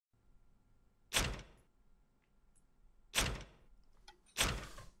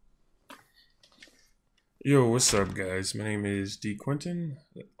Yo, what's up, guys? My name is D. Quentin.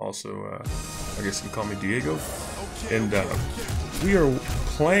 Also, I guess you can call me Diego. And we are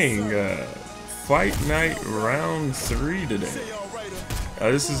playing Fight Night Round 3 today.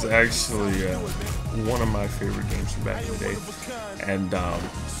 This is actually one of my favorite games from back in the day. And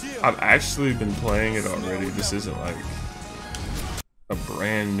I've actually been playing it already. This isn't like a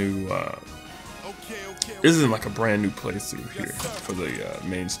brand new... this isn't like a brand new playthrough here for the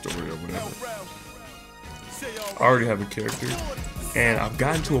main story or whatever. I already have a character, and I've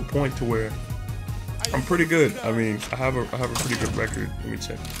gotten to a point to where I'm pretty good. I mean, I have a pretty good record. Let me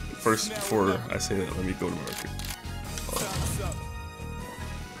check. First, before I say that, let me go to my record.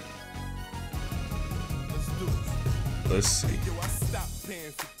 Let's see.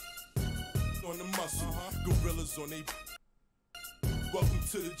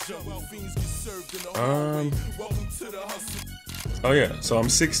 Oh yeah, so I'm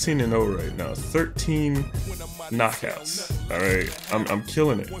 16-0 right now, 13 knockouts. All right, I'm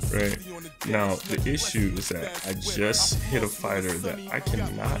killing it. Right now, the issue is that I just hit a fighter that I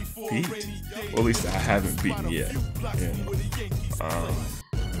cannot beat. Well, at least I haven't beaten yet.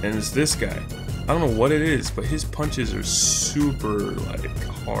 And it's this guy. I don't know what it is, but his punches are super like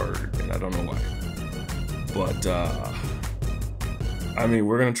hard, and I don't know why. But I mean,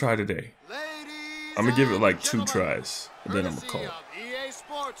 we're gonna try today. I'm gonna give it like 2 tries, and then I'm gonna call it. EA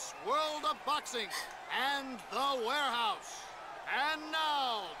Sports World of Boxing and the Warehouse. And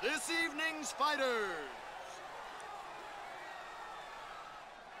now, this evening's fighters.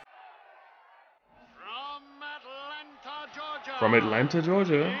 From Atlanta,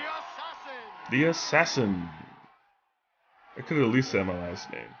 Georgia, the Assassin. I could have at least said my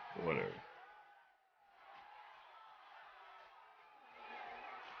last name, but whatever.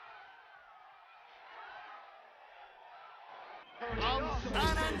 From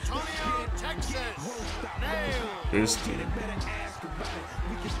San Antonio, Texas, Nail. This team.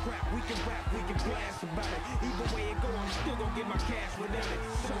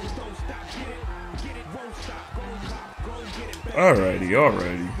 Alrighty.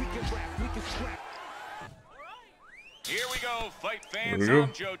 Here we go, fight fans. Here we go.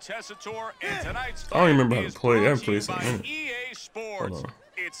 I'm Joe Tessitore, and tonight's I don't even remember how is to play. I haven't brought to played you since by minute. EA Sports.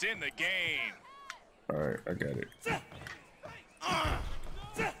 It's in the game. Alright, I got it.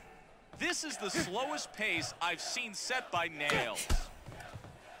 This is the slowest pace I've seen set by Nails.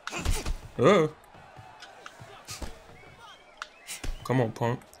 Oh. Come on,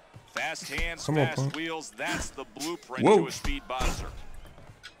 punk. Fast hands, Come on, fast punk. wheels. That's the blueprint Whoa. to a speed boxer.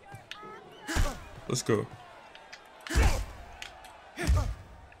 Let's go.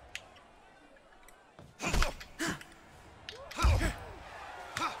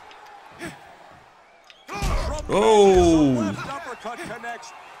 Oh! Uppercut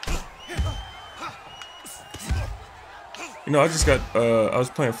connects. You know, I just got, I was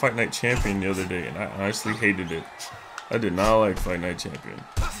playing Fight Night Champion the other day, and I honestly hated it. I did not like Fight Night Champion.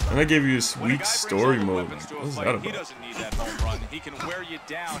 And I gave you this When a weak guy brings story all the mode. weapons to a What is fight, that he about? doesn't need that home run. He can wear you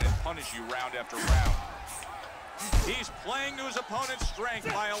down and punish you round after round. He's playing to his opponent's strength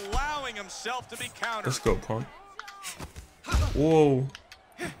by allowing himself to be countered. Let's go, punk. Whoa.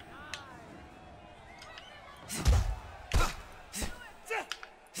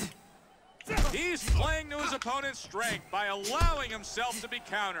 He's playing to his opponent's strength by allowing himself to be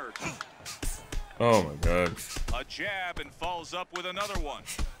countered. Oh my god. A jab and follows up with another one.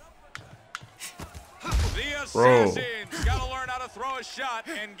 The Bro. Assassin's got to learn how to throw a shot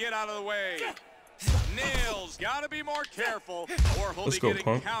and get out of the way. Nails got to be more careful or he'll Let's be go, getting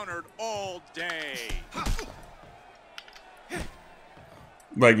punk. countered all day.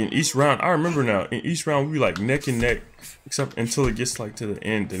 Like in each round, I remember now, in each round we be like neck and neck, except until it gets like to the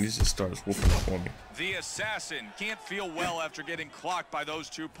end, and he just starts whooping up on me. The Assassin can't feel well after getting clocked by those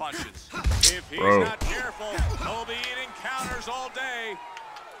 2 punches. If he's Bro. not careful, he'll be eating counters all day.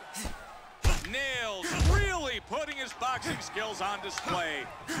 Nails really putting his boxing skills on display.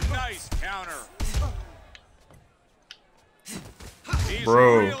 Nice counter. He's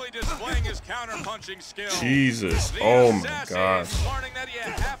Bro. really displaying his counter-punching skills. Jesus. The Oh my Assassin gosh. is learning that you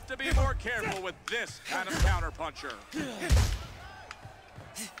have to be more careful with this kind of counter-puncher.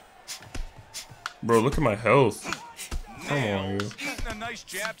 Bro, look at my health. Come on, Nails you. eating a nice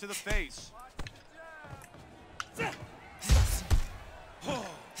jab to the face.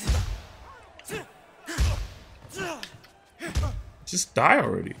 Just die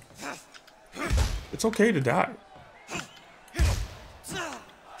already. It's okay to die.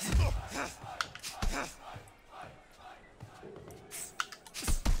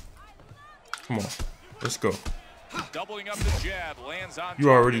 Come on. Let's go. Doubling up the jab, lands on. You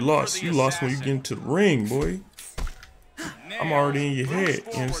already lost. You lost when you get into the ring, boy. I'm already in your head. You know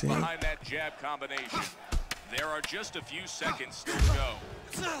what I'm saying? Behind that jab combination. There are just a few seconds still to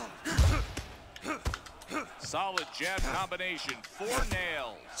go. Solid jab combination. 4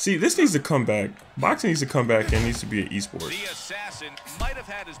 nails. See, this needs to come back. Boxing needs to come back and needs to be an esports. The assassin might have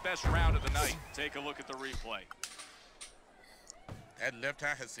had his best round of the night. Take a look at the replay. That left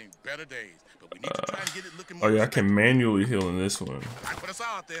eye has seen better days, but we need to try and get it looking more. Oh yeah, I can manually heal in this one. I put us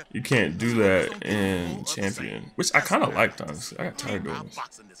out there. You can't do that in Champion, which I kind of liked, honestly. I got tired of doing this.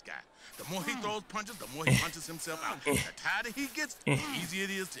 Boxing this guy. The more he throws punches, the more he punches himself out. The tighter he gets, the easier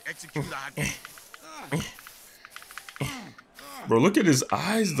it is to execute our game. Bro, look at his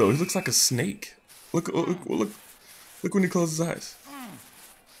eyes though. He looks like a snake. Look when he closes his eyes.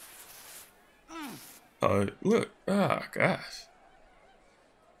 Look. Ah, gosh.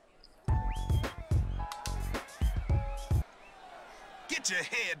 Get your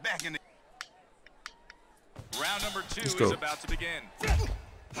head back in the... Round number 2 Let's is go. about to begin.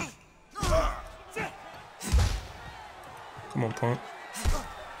 Come on, punk.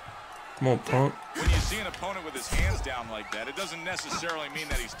 Come on, punk. When you see an opponent with his hands down like that, it doesn't necessarily mean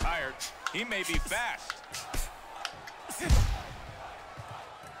that he's tired. He may be fast.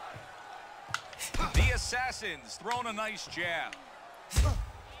 The assassin's thrown a nice jab.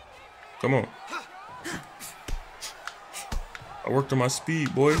 Come on. I worked on my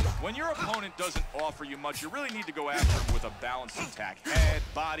speed, boy. When your opponent doesn't offer you much, you really need to go after him with a balanced attack. Head,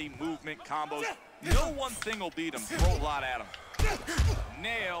 body, movement, combos. No one thing will beat him. Throw a lot at him.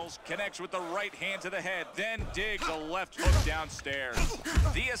 Nails, connects with the right hand to the head, then digs a left hook downstairs.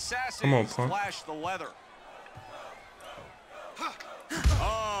 The assassin flashed the leather.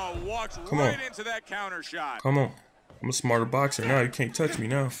 Oh, walks right into that counter shot. Come on. I'm a smarter boxer now. You can't touch me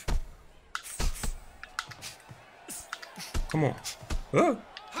now. Come on. Ah.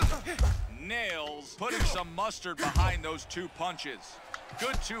 Nails, putting some mustard behind those 2 punches.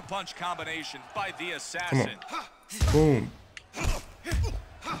 Good 2-punch combination by the assassin. Boom.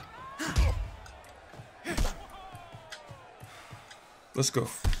 Let's go.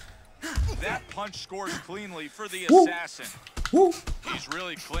 That punch scores cleanly for the assassin. Woo. He's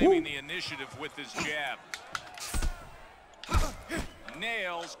really claiming the initiative with his jab.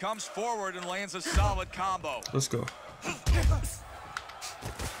 Nails comes forward and lands a solid combo. Let's go.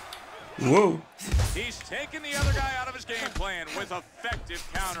 Whoa. He's taking the other guy out of his game plan with effective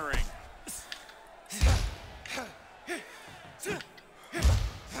countering.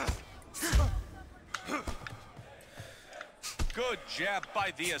 Good jab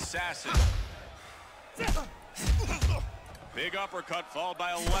by the assassin. Big uppercut followed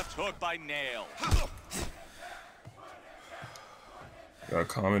by a left hook by Nail. Gotta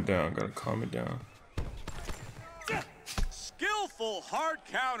calm it down. Gotta calm it down. Skillful hard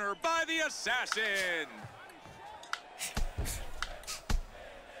counter by the assassin.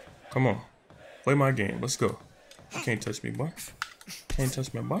 Come on. Play my game. Let's go. You can't touch me, boy. Can't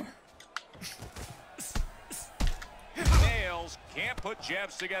touch me, boy. Nails can't put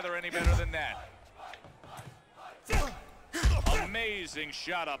jabs together any better than that. Amazing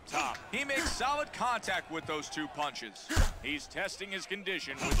shot up top. He makes solid contact with those 2 punches. He's testing his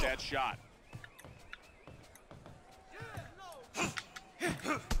condition with that shot.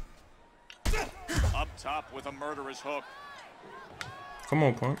 Up top with a murderous hook. Come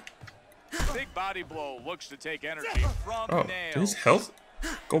on, punk. Big body blow looks to take energy from Oh, Nails. did his health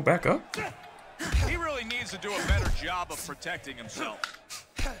go back up? He really needs to do a better job of protecting himself.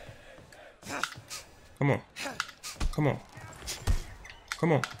 Come on. Come on.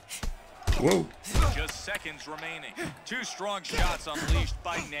 Come on. Whoa. Just seconds remaining. 2 strong shots unleashed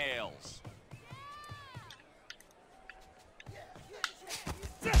by Nails.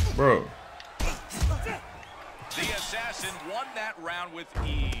 Bro. The assassin won that round with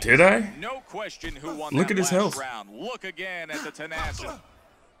ease. Did I? No question who won Look that at his last health. round. Look again at the tenacity.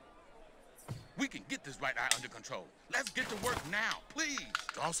 We can get this right eye under control. Let's get to work now, please.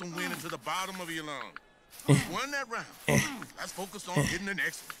 Draw some wind into the bottom of your lungs. You won that round. Let's focus on getting the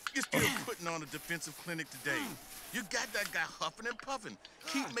next one. You're still putting on a defensive clinic today. You got that guy huffing and puffing.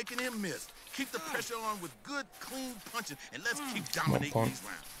 Keep making him miss. Keep the pressure on with good, clean punching, and let's keep dominating these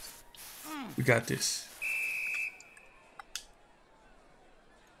rounds. We got this.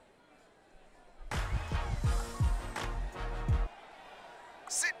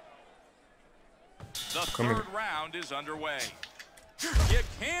 Sit. The third round is underway. You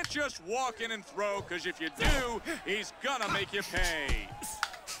can't just walk in and throw, because if you do, he's gonna make you pay.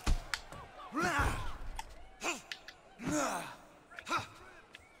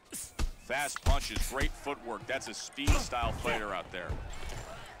 Fast punches, great footwork. That's a speed-style fighter out there.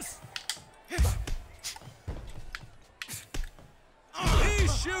 He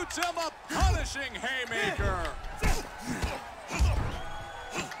shoots him a punishing haymaker.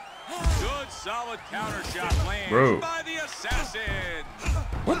 Good, solid counter shot lands by the assassin.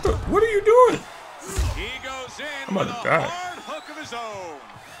 What the? What are you doing? He goes in I'm with about a to die. hard hook of his own.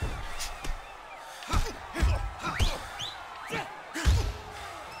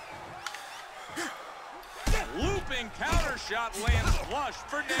 Looping counter shot lands flush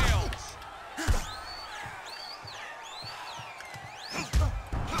for Nails.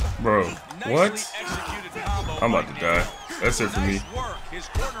 Bro, what? Nicely executed combo. I'm about to die. That's it for me. Nice work. His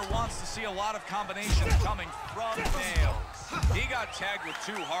corner wants to see a lot of combinations coming from Nails. He got tagged with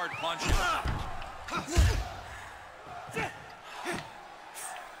 2 hard punches.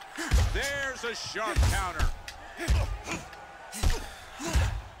 There's a sharp counter.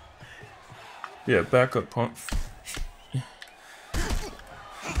 Yeah, back up, punk.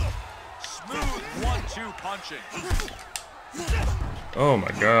 Smooth 1-2 punching. Oh my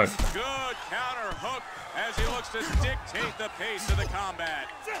God. Good counter hook as he looks to dictate the pace of the combat.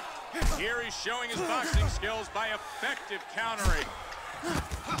 Here he's showing his boxing skills by effective countering.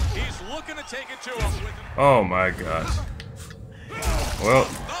 He's looking to take it to him with Oh my gosh. Well.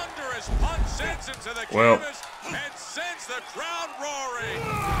 thunderous punch sends him to the canvas and sends the crowd roaring.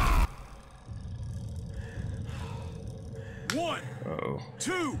 1, Uh-oh.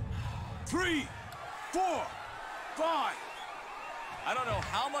 2, 3, 4, 5. I don't know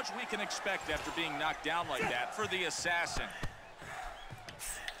how much we can expect after being knocked down like that for the assassin.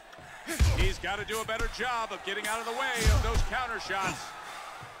 He's got to do a better job of getting out of the way of those counter shots.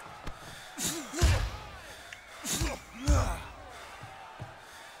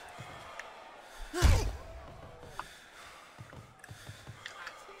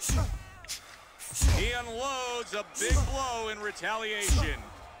 He unloads a big blow in retaliation.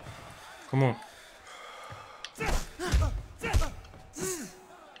 Come on.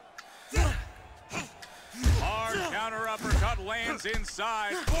 Hard counter uppercut lands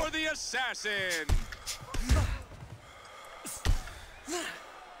inside for the assassin.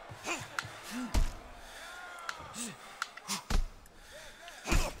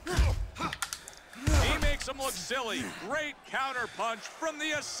 He makes him look silly. Great counter punch from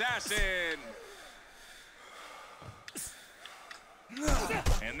the assassin.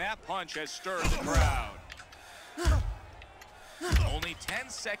 And that punch has stirred the crowd. Only 10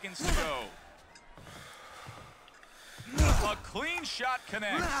 seconds to go. A clean shot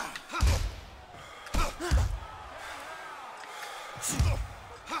connects.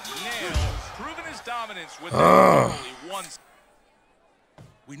 Nails proving his dominance with only one.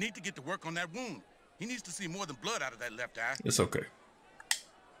 We need to get to work on that wound. He needs to see more than blood out of that left eye. It's okay.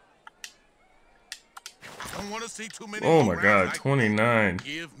 I don't want to see too many Oh more my rounds God, like 29. this.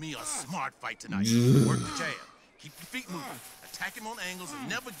 Give me a smart fight tonight. Work the jab. Keep your feet moving. Attack him on angles and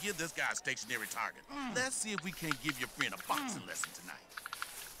never give this guy a stationary target. Let's see if we can't give your friend a boxing lesson tonight.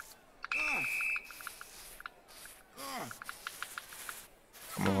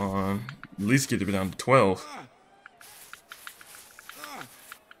 Come on. At least get it down to 12.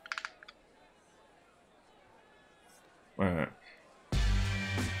 Alright.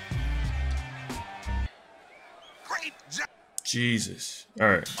 Great job. Jesus.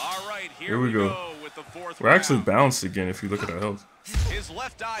 Alright. All right, Here we go. With the 4th We're actually round. balanced again if you look at our health. His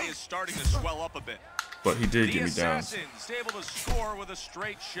left eye is starting to swell up a bit. But he did The get me down. assassin's able to score with a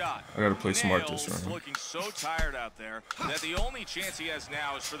straight shot. I gotta play smart Nails this round. looking so tired out there that the only chance he has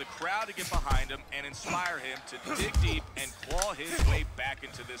now is for the crowd to get behind him and inspire him to dig deep and claw his way back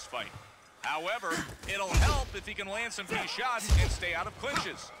into this fight. However, it'll help if he can land some key shots and stay out of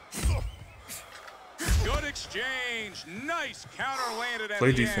clinches. Good exchange. Nice counter landed at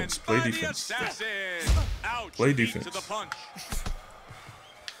Play the defense, end play by defense. the assassin. Ouch. Play Feet defense. to the punch.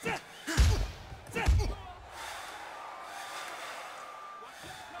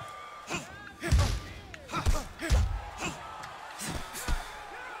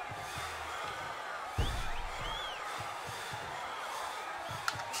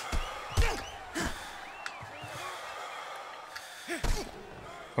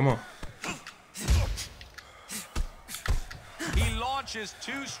 Come on. He launches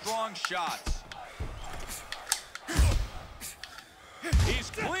 2 strong shots. He's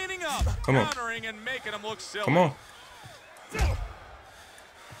cleaning up, Come on. countering and making him look silly. Come on.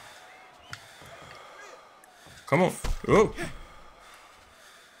 Come on. Oh.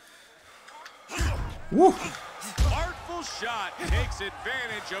 Woo. Artful shot takes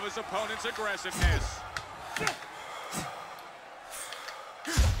advantage of his opponent's aggressiveness.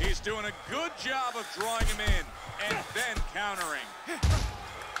 He's doing a good job of drawing him in and then countering.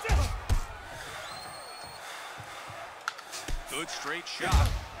 Good straight shot.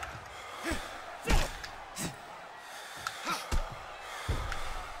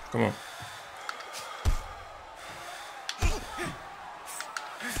 Come on.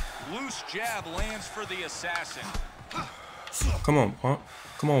 Loose jab lands for the assassin. Come on, punk.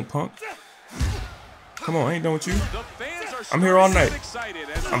 Come on, punk. Come on, I ain't done with you. The fans are I'm here all night. excited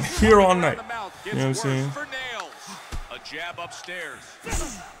as I'm here all night. the mouth You gets know what I'm worse saying? for Nails. A jab upstairs.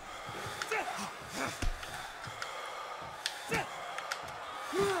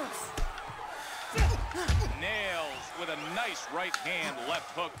 Nails with a nice right hand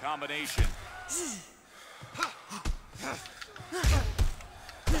left hook combination.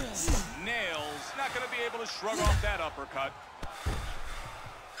 Nails not going to be able to shrug off that uppercut.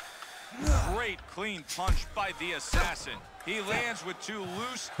 Great clean punch by the assassin. He lands with two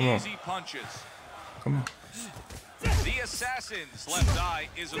loose, easy punches. Come on. The assassin's left eye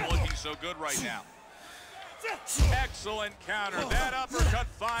isn't looking so good right now. Excellent counter. That uppercut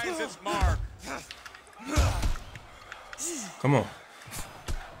finds its mark. Come on.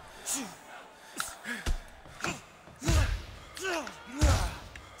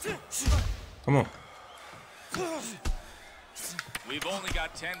 Come on. We've only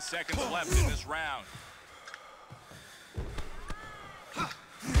got 10 seconds left in this round.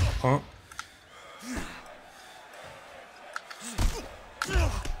 Punk.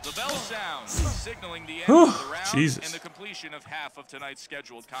 The bell sounds, signaling the end of the round Jesus. and the completion of half of tonight's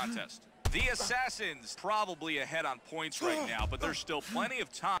scheduled contest. The Assassin's probably ahead on points right now, but there's still plenty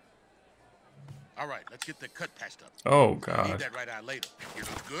of time. All right, let's get the cut patched up. Oh, Need God. that right eye later. You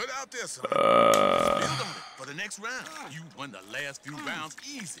look good out there, son. Build on it for the next round. You won the last few rounds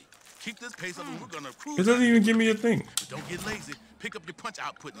easy. Keep this pace up and we're gonna cruise. It doesn't even give me a thing. But don't get lazy. Pick up your punch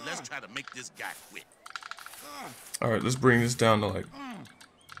output and let's try to make this guy quit. All right, let's bring this down to like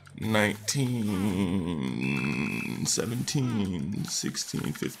 19, 17,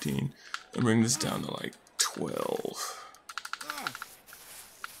 16, 15. And bring this down to like 12.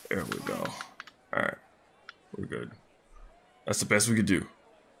 There we go. All right, we're good. That's the best we could do.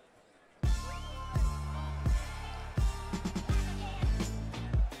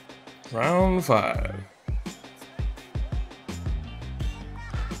 Round 5.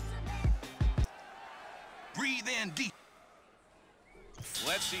 Breathe in deep.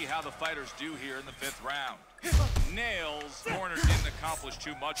 Let's see how the fighters do here in the 5th round. Nails' corner didn't accomplish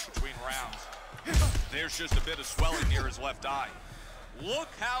too much between rounds. There's just a bit of swelling near his left eye. Look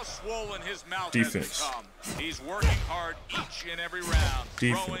how swollen his mouth has become. He's working hard each and every round,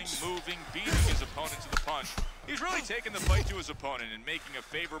 throwing, moving, beating his opponent to the punch. He's really taking the fight to his opponent and making a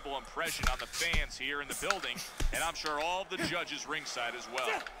favorable impression on the fans here in the building, and I'm sure all of the judges ringside as well.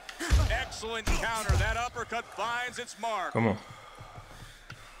 Excellent counter. That uppercut finds its mark. Come on.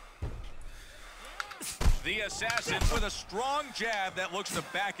 The assassin with a strong jab that looks to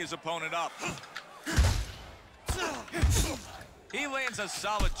back his opponent up. He lands a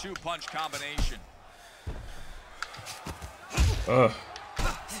solid 2-punch combination.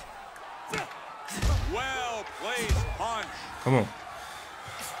 Well placed punch. Come on.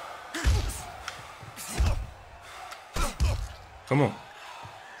 Come on.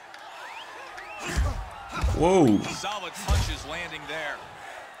 Whoa. Solid punches landing there.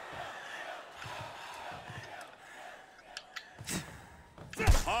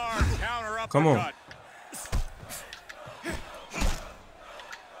 Hard counter uppercut. Come on.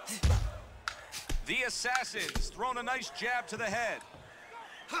 The assassin's thrown a nice jab to the head.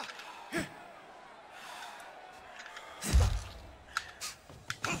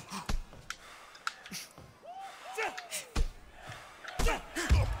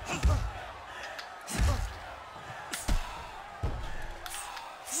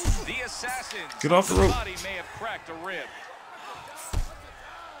 The assassin's Get off the rope. body may have cracked a rib.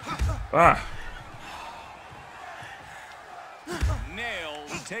 Ah.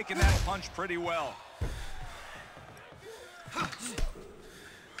 Nails taking that punch pretty well.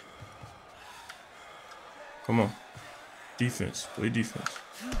 Come on. Defense. Play defense.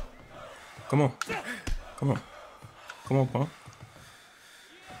 Come on. Come on. Come on, punk.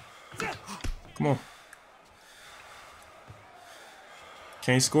 Come on.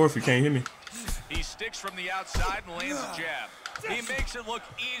 Can't score if you can't hit me. He sticks from the outside and lands a jab. He makes it look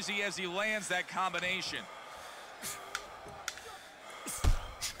easy as he lands that combination.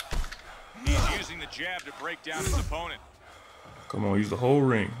 He's using the jab to break down his opponent. Come on, use the whole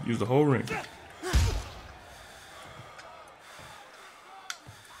ring. Use the whole ring.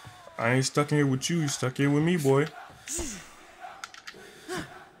 I ain't stuck in here with you. You stuck here with me, boy.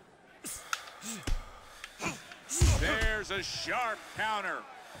 There's a sharp counter.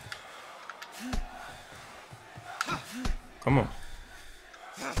 Come on.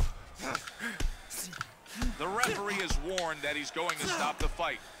 The referee is warned that he's going to stop the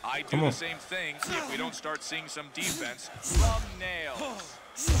fight. I do the same thing if we don't start seeing some defense from Nails.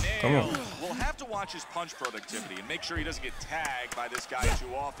 Nails will have to watch his punch productivity and make sure he doesn't get tagged by this guy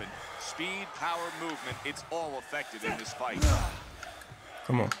too often. Speed, power, movement, it's all affected in this fight.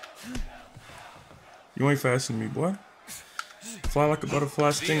 Come on. You ain't faster than me, boy. Fly like a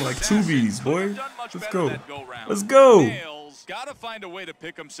butterfly, sting like two bees, boy. Let's go. Let's go. Nails gotta find a way to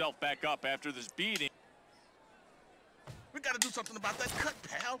pick himself back up after this beating. We gotta do something about that cut,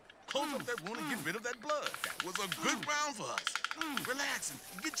 pal. Close up that wound and get rid of that blood. That was a good round for us. Relax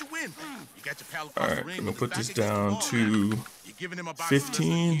and get your win back. You got your pal across the ring. I'm gonna put this down to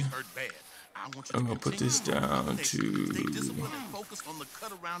 15. I'm gonna put this down to focus on the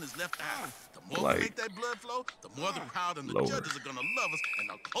cut around his left eye. The more we make that blood flow, the more the crowd and the judges are gonna love us, and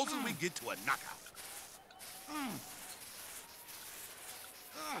the closer we get to a knockout.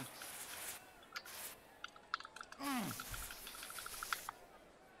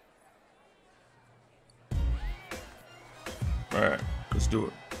 All right, let's do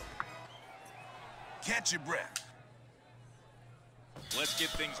it. Catch your breath. Let's get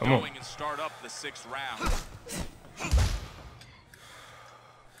things going and start up the 6th round.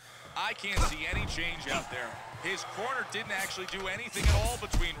 I can't see any change out there. His corner didn't actually do anything at all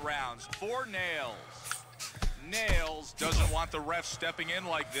between rounds for Nails. Nails doesn't want the ref stepping in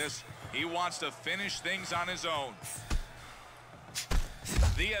like this. He wants to finish things on his own.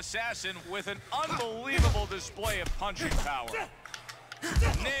 The assassin with an unbelievable display of punching power.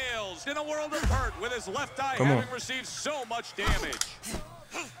 Nails in a world of hurt with his left eye having received so much damage.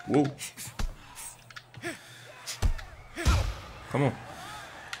 Whoa. Come on.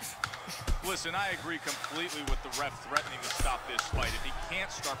 Listen, I agree completely with the ref threatening to stop this fight. If he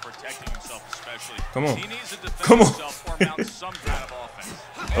can't start protecting himself especially, he needs to defend himself or mount some kind of offense.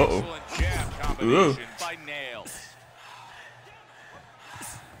 Excellent jab combination by Nails.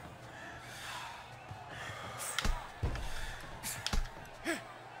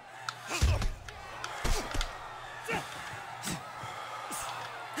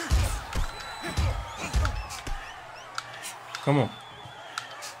 Come on.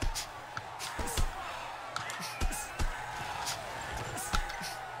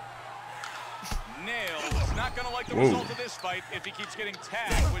 Nails not gonna like the result of this fight if he keeps getting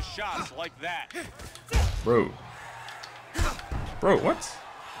tagged with shots like that. Bro, what?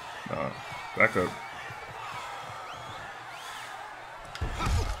 Nah, back up.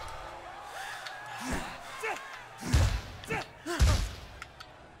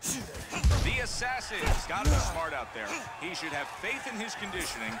 The assassin's got to be smart out there. He should have faith in his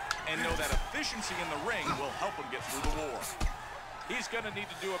conditioning and know that efficiency in the ring will help him get through the war. He's going to need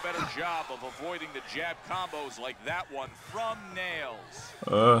to do a better job of avoiding the jab combos like that one from Nails.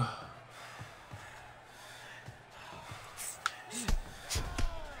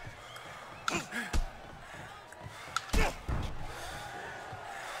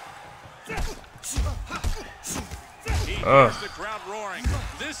 He hears the crowd roaring.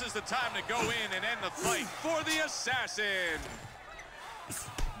 This is the time to go in and end the fight for the assassin.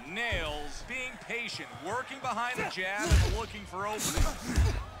 Nails being patient, working behind the jab and looking for openings.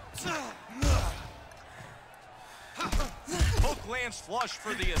 Hook lands flush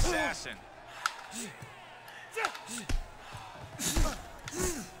for the assassin.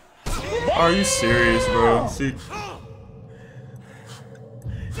 Are you serious, bro? See. Oh,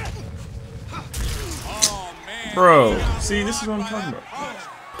 man. Bro, see, this is what I'm talking about.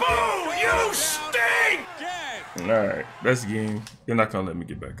 Boom! You stink! Alright, that's the game. You're not gonna let me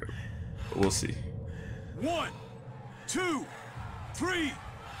get back up. But we'll see. 1, 2, 3,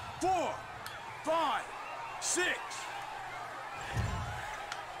 4, 5, 6.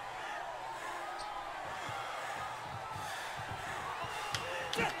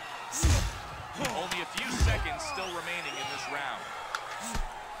 Only a few seconds still remaining in this round.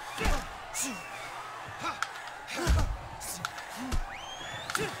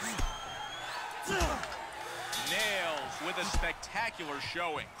 Nails with a spectacular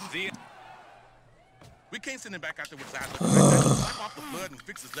showing. We can't send him back out there with his eyes looking like that. Wipe off the blood and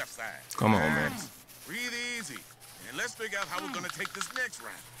fix his left side. Come on, man. Breathe easy. And let's figure out how we're going to take this next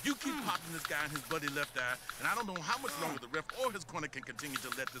round. You keep popping this guy in his bloody left eye, and I don't know how much longer the ref or his corner can continue to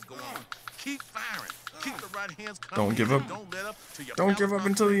let this go on. Keep firing. Keep the right hands coming. Don't give up. Don't let up till your Don't give up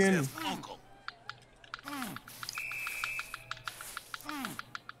until the end. Uncle.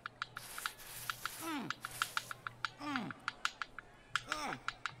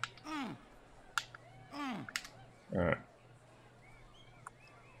 Alright,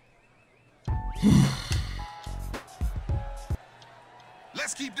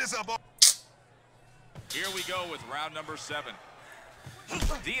 keep this up. Here we go with round number 7.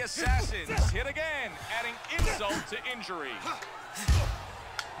 The Assassins hit again, adding insult to injury.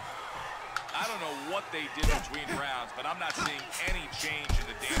 I don't know what they did between rounds, but I'm not seeing any change in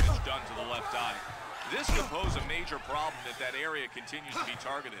the damage done to the left eye. This could pose a major problem if that area continues to be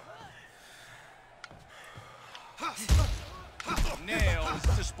targeted. Nails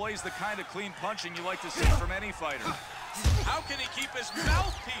displays the kind of clean punching you like to see from any fighter. How can he keep his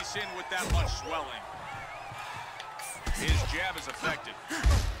mouthpiece in with that much swelling? His jab is effective.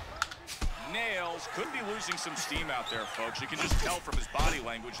 Nails could be losing some steam out there, folks. You can just tell from his body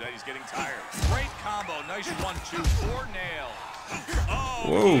language that he's getting tired. Great combo. Nice 1-2 for Nails. Oh,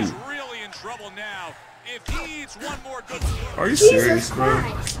 whoa. He's really in trouble now. If he eats one more good... Are you serious, bro?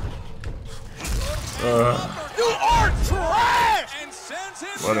 You are trash! And sends him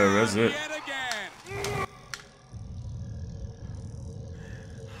Whatever, that's it. yet again.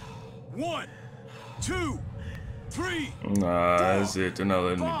 1, 2, 3. Nah, that's it. They're not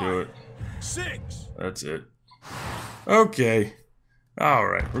letting me do it. 6. That's it. Okay.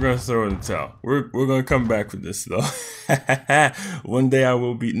 Alright, we're gonna throw in the towel. We're gonna come back with this though. One day I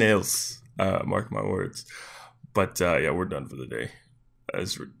will beat Nails. Mark my words. But yeah, we're done for the day.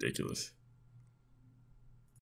 That's ridiculous.